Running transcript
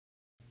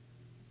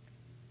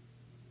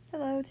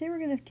Hello, today we're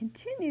going to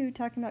continue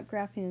talking about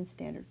graphing in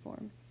standard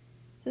form.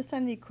 This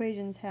time the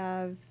equations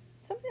have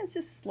something that's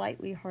just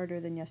slightly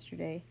harder than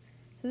yesterday.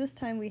 So this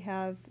time we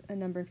have a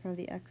number in front of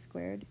the x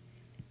squared,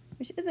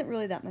 which isn't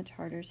really that much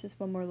harder. It's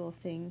just one more little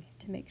thing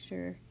to make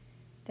sure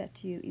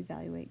that you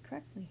evaluate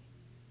correctly.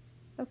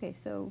 Okay,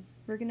 so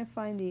we're going to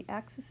find the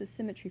axis of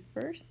symmetry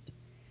first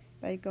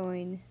by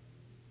going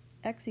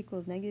x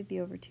equals negative b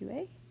over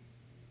 2a.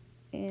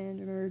 And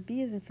remember, b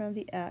is in front of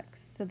the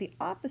x, so the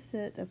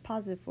opposite of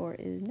positive 4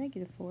 is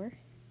negative 4.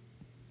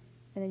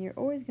 And then you're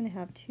always going to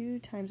have 2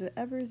 times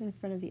whatever is in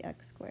front of the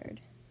x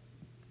squared.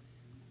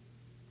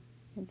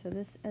 And so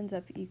this ends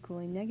up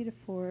equaling negative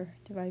 4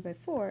 divided by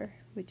 4,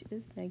 which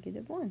is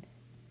negative 1.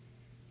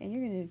 And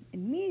you're going to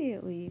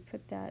immediately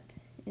put that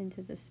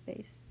into this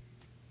space.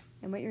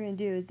 And what you're going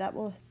to do is that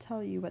will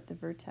tell you what the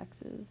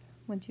vertex is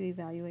once you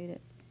evaluate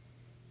it.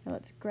 Now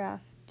let's graph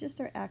just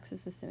our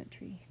axis of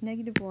symmetry.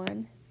 Negative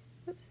 1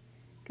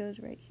 goes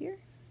right here.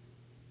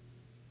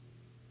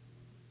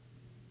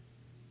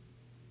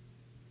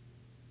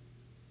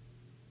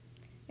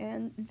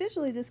 And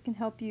visually this can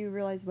help you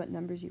realize what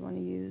numbers you want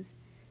to use.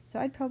 So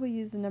I'd probably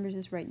use the numbers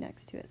just right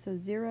next to it. So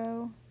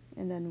 0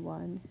 and then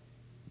 1.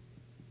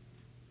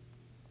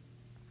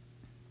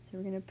 So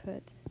we're going to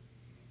put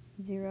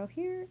 0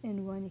 here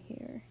and 1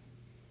 here.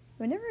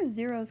 Whenever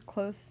 0 is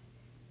close,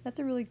 that's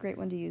a really great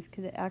one to use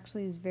because it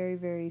actually is very,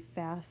 very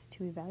fast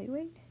to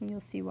evaluate, and you'll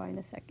see why in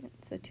a second.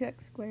 So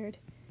 2x squared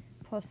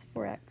plus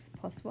 4x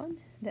plus 1,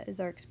 that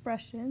is our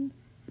expression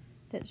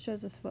that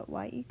shows us what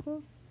y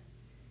equals.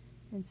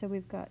 And so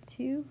we've got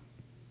 2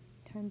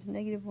 times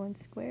negative 1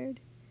 squared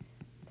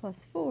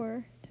plus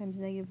 4 times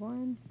negative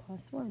 1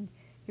 plus 1.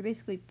 You're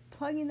basically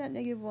plugging that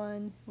negative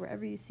 1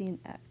 wherever you see an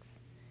x.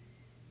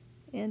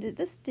 And at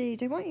this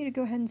stage, I want you to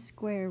go ahead and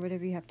square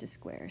whatever you have to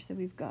square. So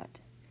we've got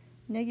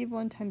negative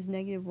 1 times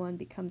negative 1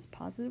 becomes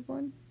positive 1.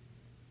 And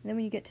then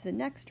when you get to the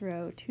next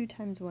row, 2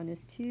 times 1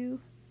 is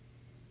 2.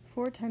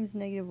 4 times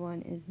negative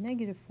 1 is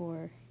negative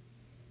 4.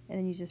 And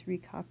then you just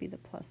recopy the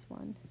plus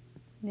 1. And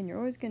then you're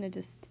always going to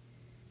just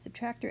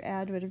subtract or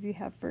add whatever you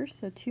have first.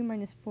 So 2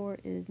 minus 4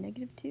 is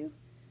negative 2.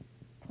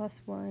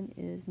 Plus 1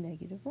 is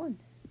negative 1.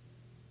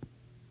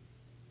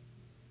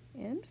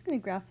 And I'm just going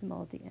to graph them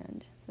all at the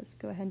end. Let's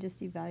go ahead and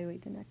just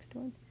evaluate the next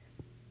one.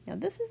 Now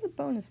this is a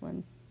bonus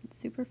one. It's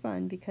super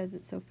fun because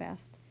it's so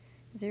fast.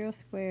 0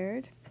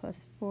 squared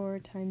plus 4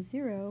 times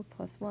 0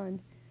 plus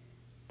 1.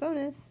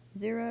 Bonus,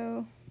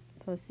 0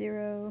 plus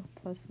 0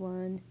 plus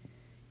 1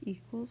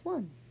 equals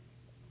 1.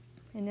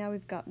 And now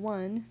we've got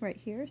 1 right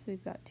here, so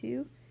we've got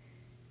 2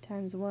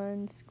 times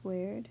 1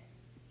 squared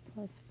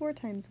plus 4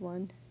 times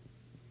 1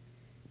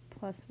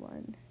 plus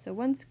 1. So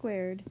 1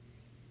 squared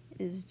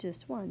is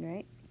just 1,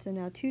 right? So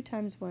now 2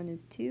 times 1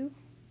 is 2,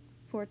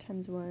 4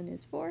 times 1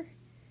 is 4,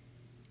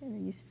 and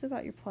then you've still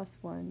got your plus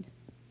 1.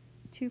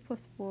 2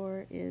 plus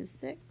 4 is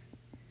 6,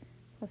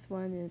 plus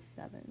 1 is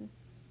 7.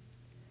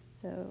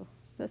 So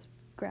let's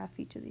graph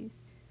each of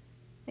these.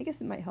 I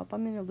guess it might help.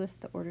 I'm going to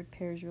list the ordered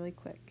pairs really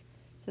quick.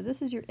 So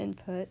this is your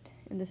input,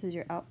 and this is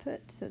your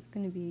output. So it's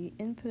going to be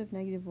input of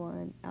negative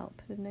 1,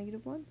 output of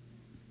negative 1.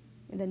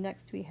 And then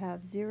next we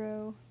have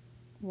 0,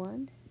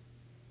 1,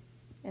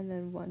 and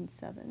then 1,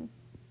 7.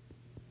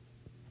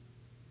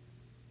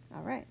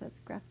 Alright, let's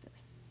graph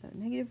this. So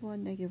negative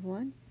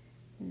 1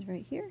 is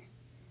right here.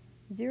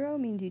 0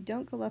 means you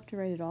don't go left to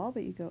right at all,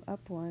 but you go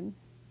up 1.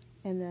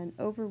 And then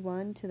over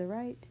 1 to the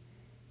right,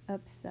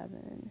 up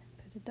 7.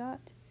 Put a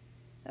dot.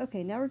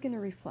 Okay, now we're going to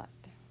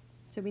reflect.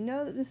 So we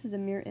know that this is a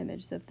mirror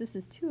image, so if this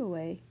is 2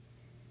 away,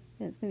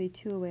 then it's going to be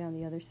 2 away on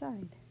the other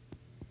side.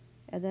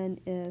 And then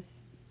if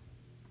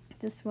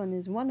this one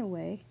is 1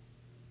 away,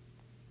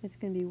 it's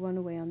going to be 1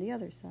 away on the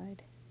other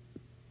side.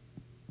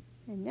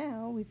 And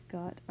now we've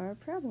got our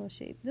parabola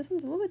shape. This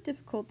one's a little bit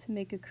difficult to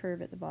make a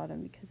curve at the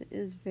bottom because it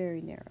is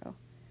very narrow.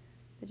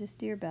 But just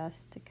do your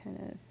best to kind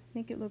of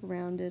make it look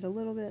rounded a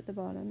little bit at the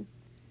bottom,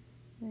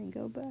 and then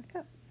go back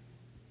up.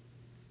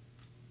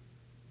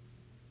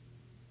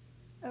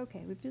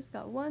 Okay, we've just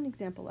got one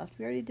example left.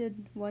 We already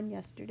did one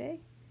yesterday.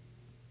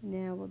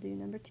 Now we'll do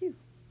number 2.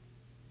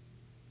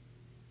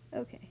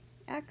 Okay,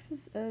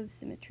 axis of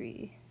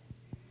symmetry.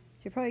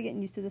 So you're probably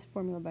getting used to this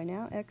formula by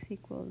now. X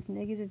equals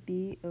negative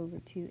b over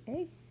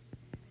 2a.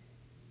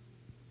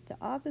 The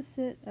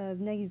opposite of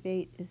negative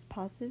 8 is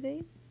positive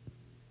 8.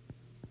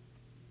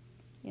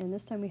 And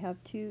this time we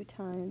have 2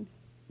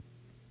 times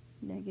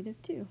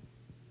negative 2.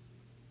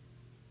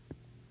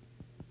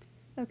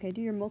 Okay,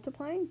 do your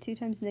multiplying. 2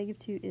 times negative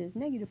 2 is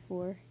negative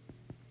 4.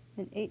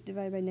 And 8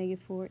 divided by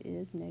negative 4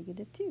 is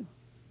negative 2.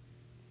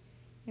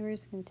 And we're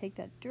just going to take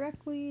that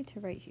directly to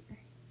right here.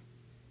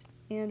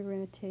 And we're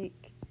going to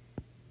take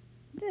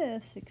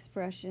this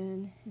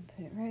expression and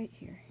put it right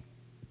here.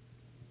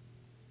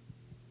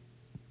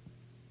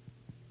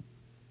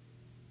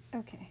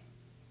 Okay.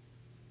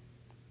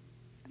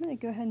 I'm going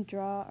to go ahead and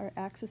draw our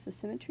axis of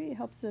symmetry. It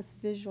helps us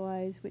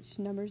visualize which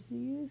numbers to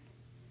use.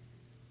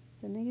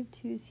 So negative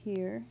 2 is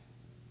here.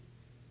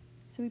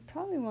 So we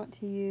probably want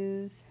to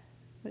use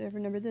whatever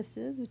number this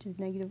is, which is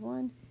negative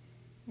 1,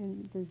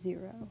 and the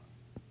 0.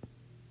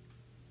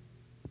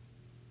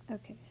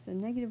 Okay, so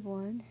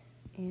 -1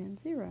 and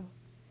 0.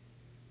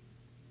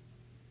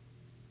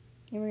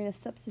 And we're going to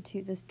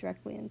substitute this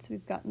directly in. So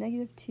we've got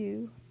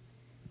 -2,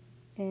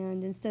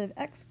 and instead of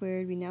x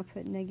squared, we now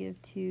put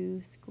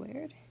 -2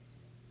 squared.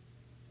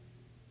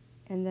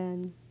 And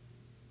then,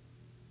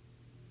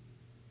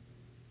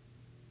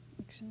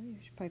 actually,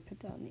 we should probably put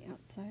that on the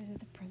outside of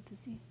the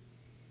parenthesis.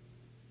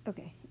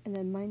 Okay, and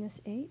then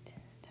 -8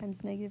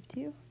 times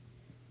 -2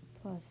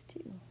 plus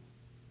 2.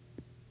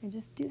 And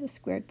just do the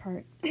squared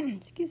part,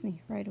 excuse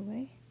me, right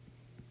away,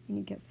 and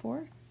you get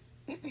 4.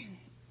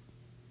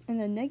 And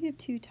then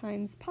 -2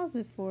 times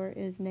 +4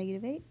 is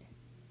 -8.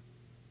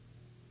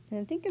 And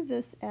then think of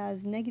this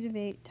as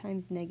 -8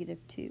 times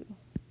 -2,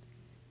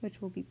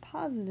 which will be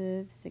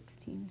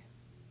 +16.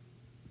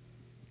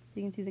 So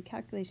you can see the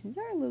calculations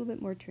are a little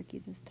bit more tricky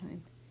this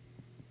time.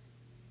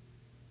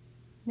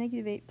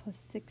 -8 plus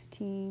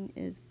 16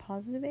 is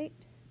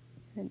 +8,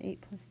 and then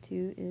 8 plus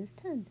 2 is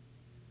 10.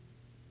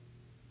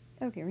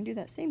 Okay, we're going to do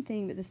that same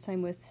thing, but this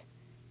time with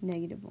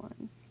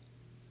 -1.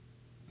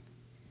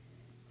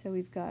 So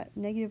we've got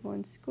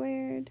 -1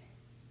 squared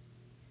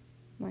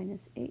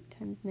minus 8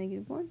 times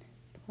 -1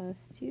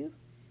 plus 2.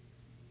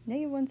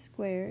 -1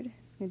 squared, I'm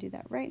just going to do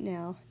that right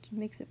now, which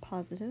makes it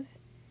positive.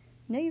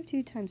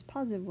 -2 times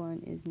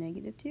 +1 is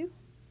 -2.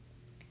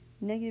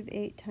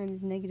 -8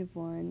 times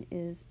 -1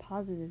 is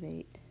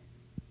 +8.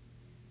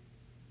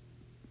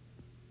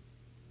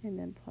 And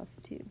then plus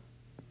 2.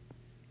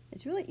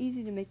 It's really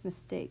easy to make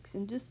mistakes.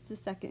 In just a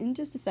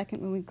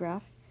second when we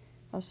graph,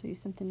 I'll show you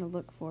something to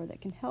look for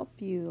that can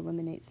help you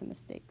eliminate some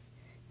mistakes.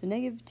 So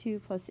 -2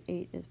 plus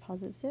 8 is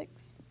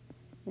 +6,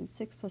 and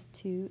 6 plus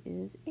 2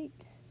 is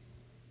 8.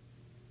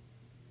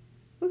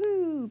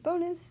 Woohoo!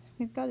 Bonus!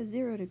 We've got a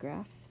 0 to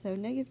graph. So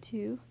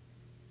 -2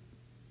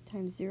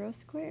 times 0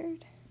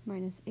 squared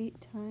minus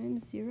 8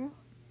 times 0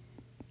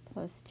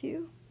 plus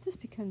 2. This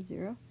becomes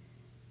 0.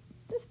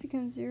 This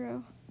becomes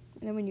 0.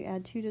 And then when you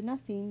add 2 to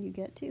nothing, you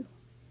get 2.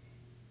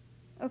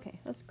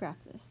 Okay, let's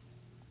graph this.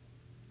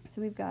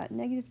 So we've got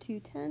 -2,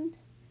 10,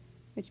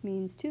 which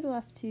means to the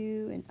left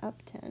 2 and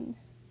up 10.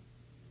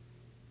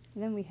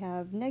 And then we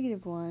have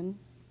 -1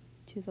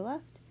 to the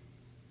left,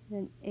 and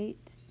then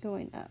 8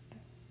 going up.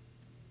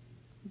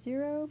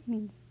 0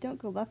 means don't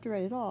go left or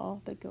right at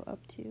all, but go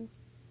up 2.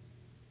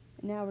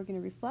 And now we're going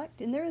to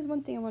reflect. And there is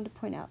one thing I wanted to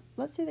point out.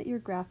 Let's say that you're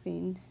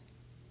graphing,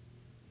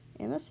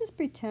 and let's just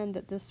pretend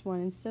that this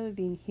one, instead of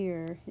being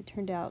here, it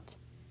turned out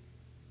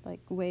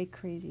like way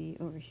crazy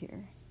over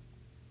here.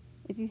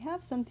 If you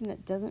have something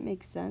that doesn't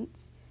make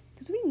sense,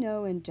 because we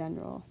know in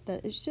general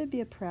that it should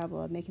be a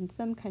parabola making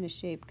some kind of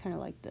shape kind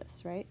of like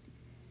this, right?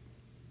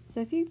 So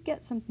if you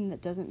get something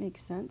that doesn't make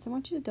sense, I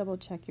want you to double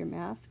check your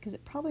math, because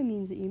it probably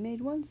means that you made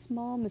one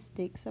small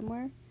mistake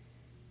somewhere.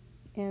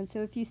 And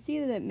so if you see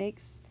that it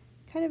makes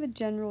kind of a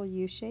general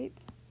U shape,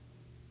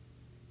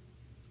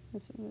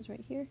 this one was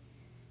right here,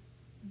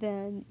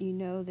 then you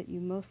know that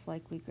you most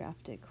likely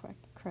graphed it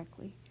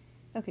correctly.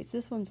 Okay, so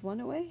this one's 1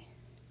 away.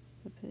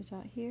 We'll put a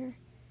dot here.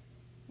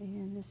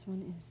 And this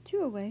one is 2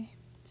 away,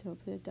 so we'll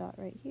put a dot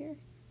right here.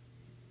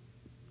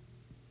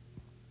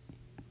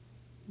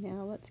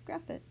 Now let's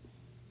graph it.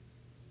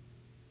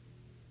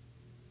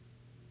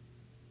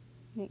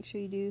 Make sure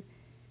you do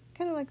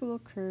kind of like a little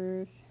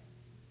curve.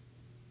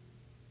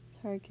 It's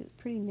hard because it's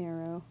pretty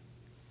narrow.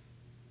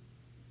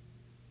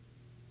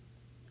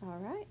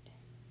 Alright,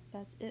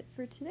 that's it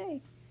for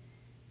today.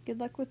 Good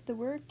luck with the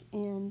work,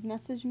 and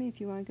message me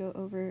if you want to go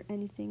over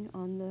anything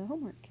on the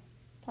homework.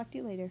 Talk to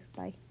you later.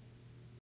 Bye.